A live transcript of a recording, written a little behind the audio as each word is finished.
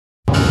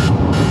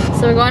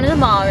So we're going to the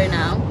mall right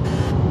now.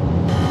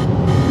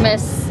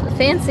 Miss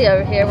Fancy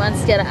over here wants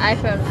to get an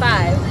iPhone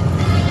 5.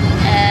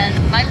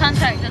 And my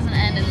contract doesn't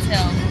end until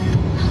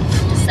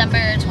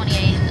December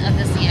 28th of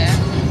this year.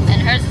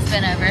 And hers has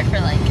been over for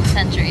like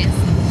centuries.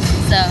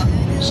 So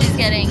she's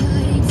getting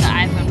the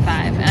iPhone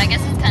 5. And I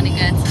guess it's kind of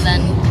good, so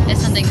then if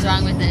something's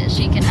wrong with it,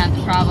 she can have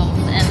the problem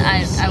and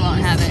I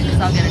won't have it because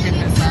I'll get a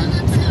different phone.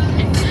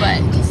 But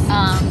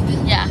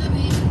yeah,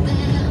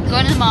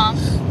 going to the mall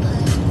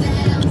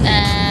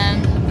and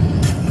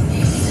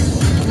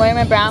I'm wearing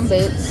my brown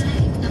boots.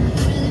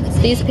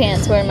 These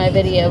pants were in my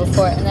video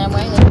before, and then I'm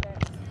wearing this shirt.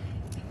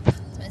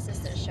 It's my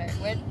sister's shirt.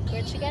 Where'd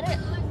she get it?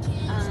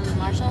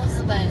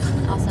 Marshalls, but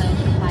also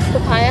Papaya.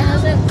 Papaya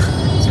has it.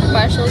 It's from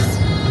Marshalls.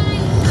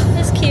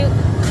 It's cute,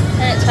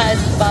 and it ties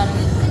at the bottom.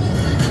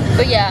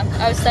 But yeah,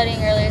 I was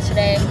studying earlier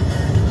today,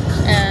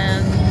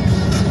 and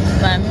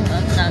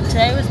no,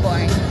 today was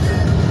boring.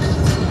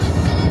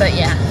 But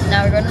yeah,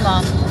 now we're going to the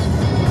mall.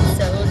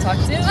 So we'll talk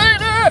to you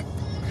later.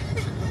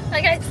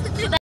 Bye guys.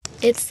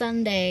 It's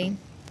Sunday.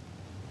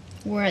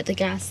 We're at the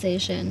gas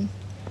station.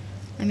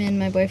 I'm in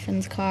my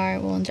boyfriend's car,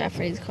 well, in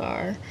Jeffrey's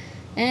car,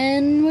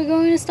 and we're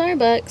going to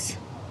Starbucks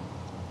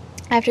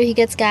after he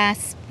gets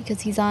gas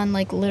because he's on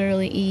like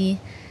literally E.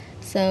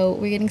 So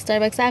we're getting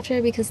Starbucks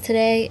after because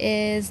today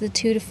is the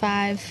 2 to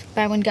 5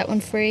 buy one get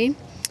one free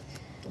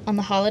on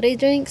the holiday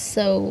drinks.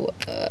 So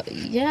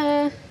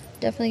yeah,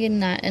 definitely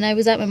getting that. And I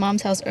was at my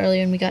mom's house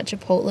earlier and we got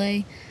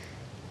Chipotle.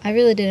 I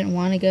really didn't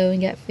want to go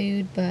and get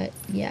food, but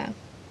yeah.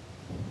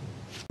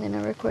 I'm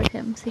gonna record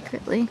him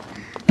secretly.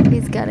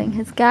 He's getting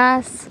his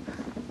gas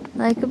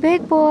like a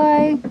big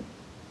boy.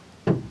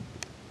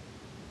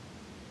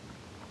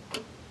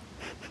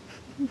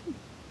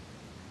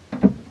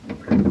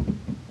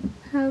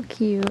 How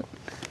cute.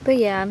 But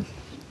yeah.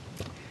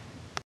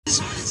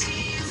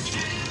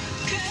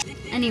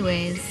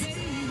 Anyways,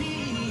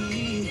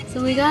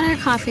 so we got our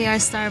coffee, our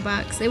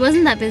Starbucks. It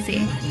wasn't that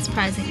busy,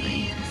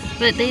 surprisingly.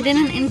 But they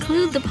didn't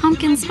include the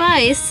pumpkin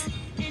spice.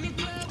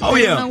 Oh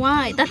yeah. I don't know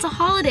why. That's a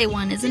holiday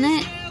one, isn't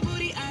it?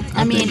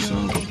 I mean,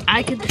 so.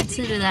 I could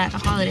consider that a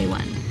holiday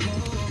one.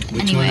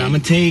 Which anyway, one? I'm a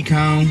take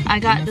home. I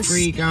got the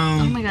freak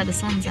on. Oh my god, the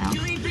sun's out.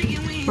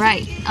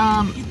 Right.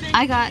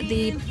 I got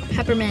the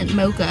peppermint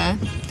mocha,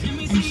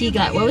 and he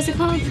got, what was it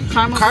called?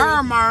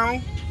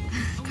 Caramel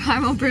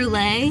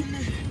brulee.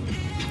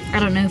 I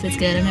don't know if it's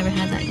good. I've never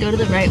had that. Go to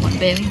the right one,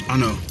 baby. I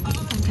know.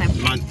 Okay.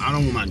 I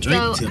don't want my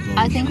drink tip over.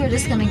 I think we're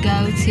just gonna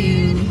go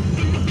to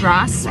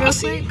Ross real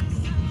quick.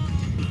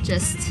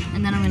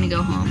 And then I'm gonna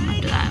go home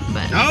after that.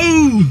 But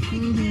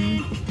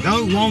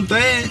don't want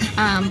that.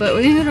 But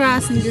we're gonna go to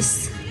Ross and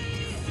just.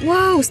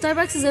 Whoa!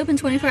 Starbucks is open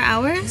 24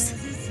 hours.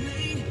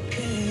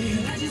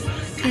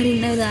 I didn't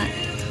know that.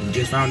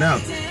 Just found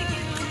out.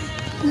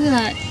 Look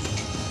at that.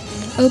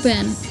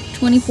 Open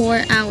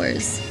 24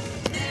 hours.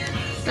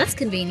 That's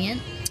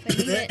convenient.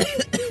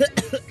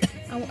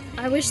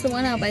 I wish the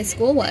one out by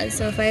school was.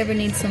 So if I ever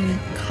need some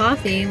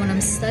coffee when I'm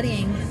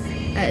studying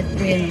at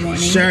 3 in the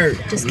morning. Sure.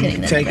 Just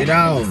kidding. Take it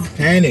off.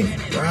 Penny.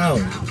 Wow.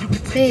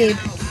 Babe.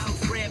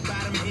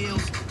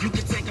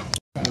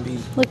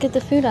 Look at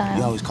the food aisle.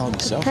 You always call me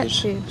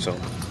selfish. Pet food. So.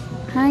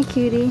 Hi,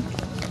 cutie.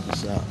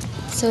 What's up?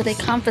 So they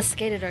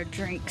confiscated our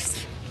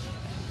drinks.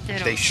 They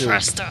don't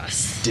trust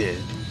us. Did.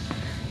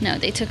 No,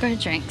 they took our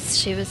drinks.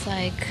 She was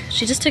like,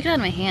 she just took it out of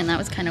my hand. That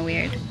was kind of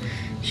weird.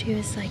 She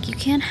was like, you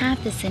can't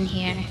have this in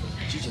here.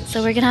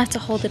 So we're gonna have to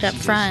hold it up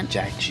front.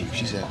 Jack cheap.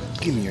 She said,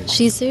 give me your.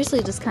 She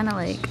seriously just kind of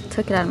like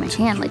took it out of my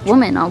hand. Like,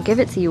 woman, I'll give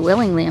it to you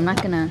willingly. I'm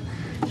not gonna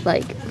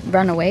like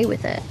run away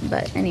with it.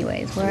 But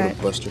anyways, we're at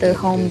the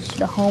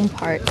home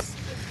parts.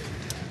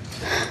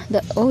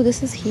 Oh,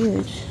 this is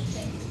huge.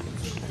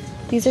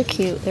 These are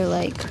cute. They're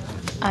like,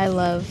 I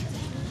love.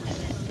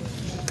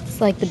 It's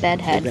like the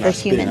bed head for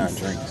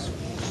humans.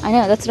 I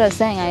know, that's what I was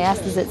saying. I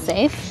asked, is it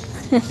safe?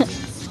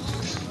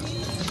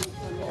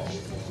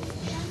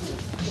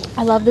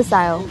 I love this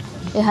aisle.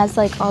 It has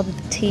like all the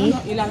tea.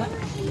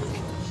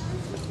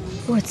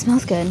 Oh, it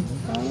smells good.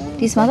 Do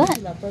you smell that?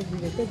 I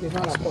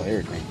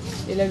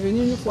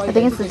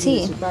think it's the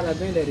tea.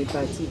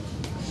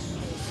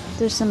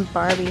 There's some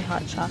Barbie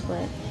hot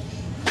chocolate.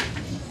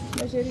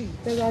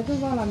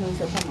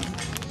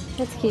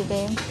 That's cute,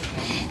 babe.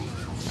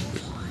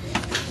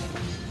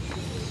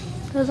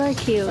 Those are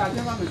cute.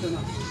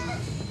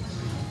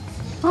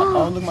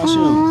 Oh, look at my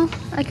shoe.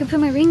 I could put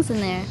my rings in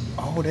there.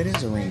 Oh, that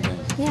is a ring then.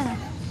 Yeah.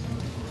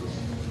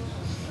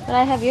 But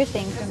I have your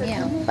thing from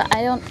you. But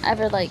I don't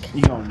ever like.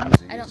 You don't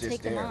use it. I don't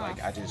take them off.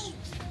 Like I just.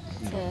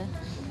 Yeah.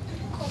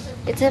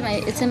 It's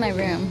in my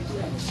room.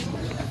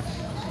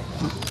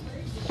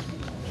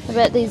 I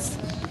bet these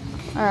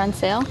are on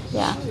sale.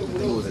 Yeah.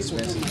 It was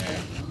expensive.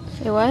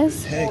 It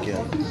was? Heck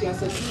yeah.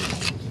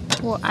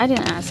 Well, I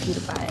didn't ask you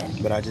to buy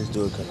it. But I just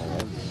do it because I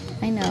love it.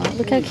 I know.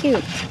 Look how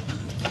cute.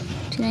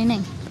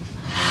 $2.99.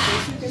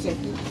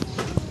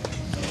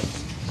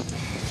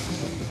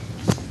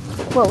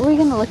 What were we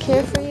gonna look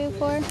here for you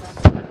for?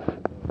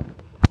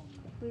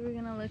 We were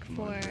gonna look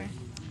for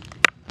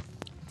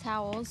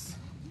towels.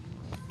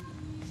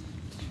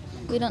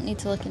 We don't need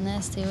to look in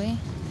this, do we?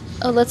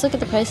 Oh, let's look at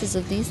the prices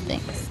of these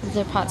things. Is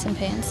there pots and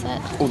pans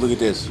set? Oh, look at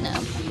this. No.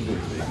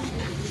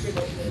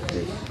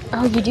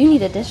 Oh, you do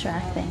need a dish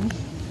rack thing.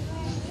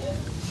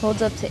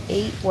 Holds up to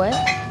 8 what?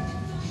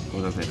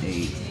 Hold up at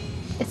 8.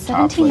 It's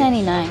Top plate.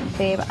 $17.99,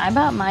 babe. I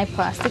bought my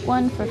plastic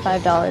one for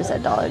 $5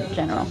 at Dollar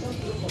General.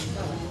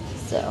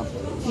 So,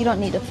 you don't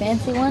need a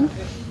fancy one.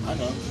 I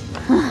know.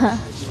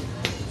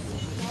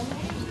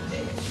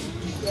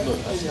 Look,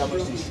 I see how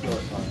much these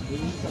start.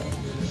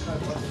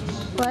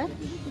 What?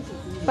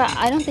 But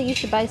I don't think you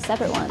should buy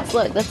separate ones.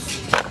 Look, that's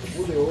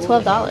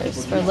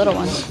 $12 for a little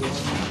one.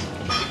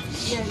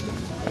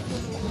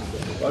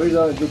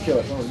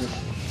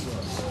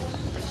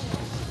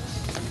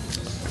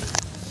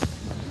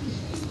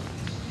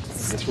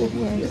 That's what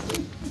we'll get.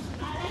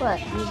 What?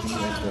 We'll be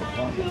at the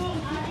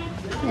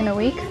apartment. In a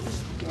week?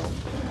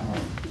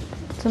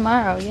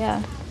 Tomorrow,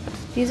 yeah.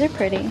 These are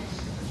pretty.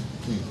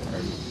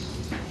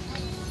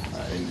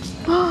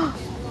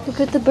 Look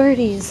at the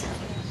birdies.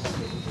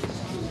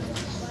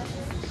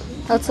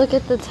 Let's look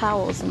at the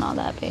towels and all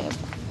that, babe.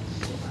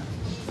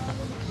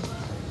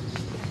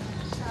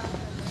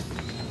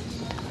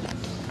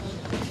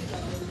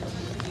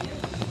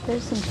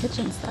 There's some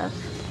kitchen stuff.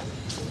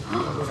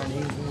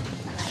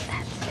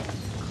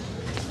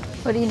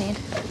 What do you need?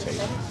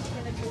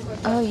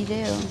 Oh, you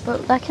do.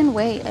 But that can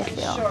wait, I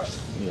feel.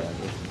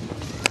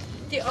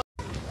 Yeah.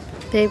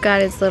 Dave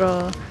got his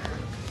little,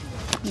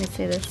 let me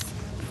say this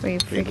before you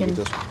freaking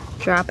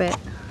drop it.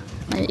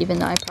 Even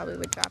though I probably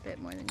would drop it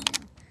more than you.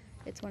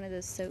 It's one of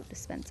those soap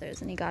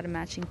dispensers, and he got a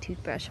matching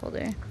toothbrush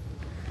holder.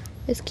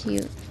 It's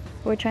cute.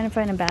 We're trying to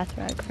find a bath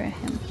rug for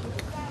him.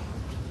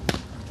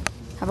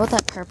 How about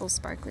that purple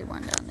sparkly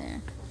one down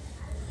there?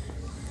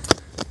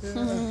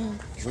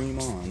 Dream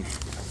on.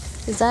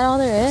 Is that all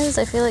there is?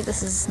 I feel like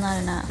this is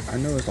not enough I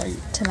know it's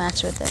like to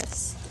match with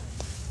this.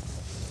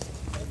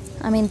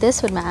 I mean,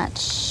 this would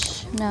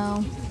match.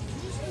 No.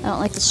 I don't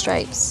like the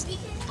stripes.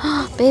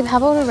 Babe, how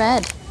about a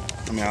red?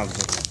 I mean, I was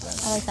looking at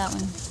that. I like that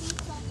one.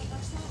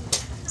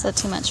 Is that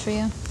too much for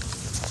you?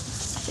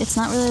 It's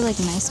not really like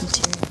nice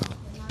material.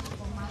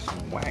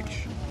 Wax.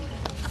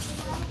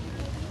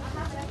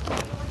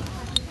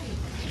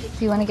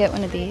 Do you want to get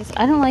one of these?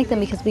 I don't like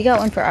them because we got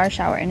one for our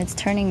shower and it's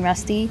turning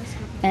rusty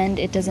and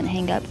it doesn't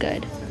hang up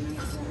good.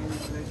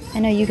 I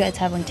know you guys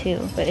have one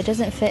too, but it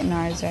doesn't fit in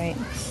ours, right?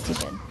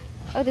 Stupid.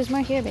 Oh, there's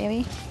more here,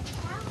 baby.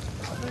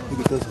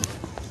 Look at this one.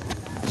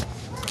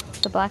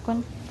 The black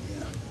one?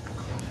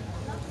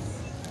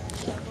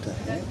 What the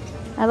heck?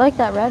 I like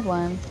that red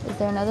one. Is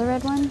there another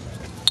red one?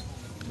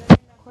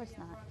 Of course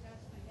not.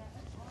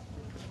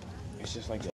 It's just like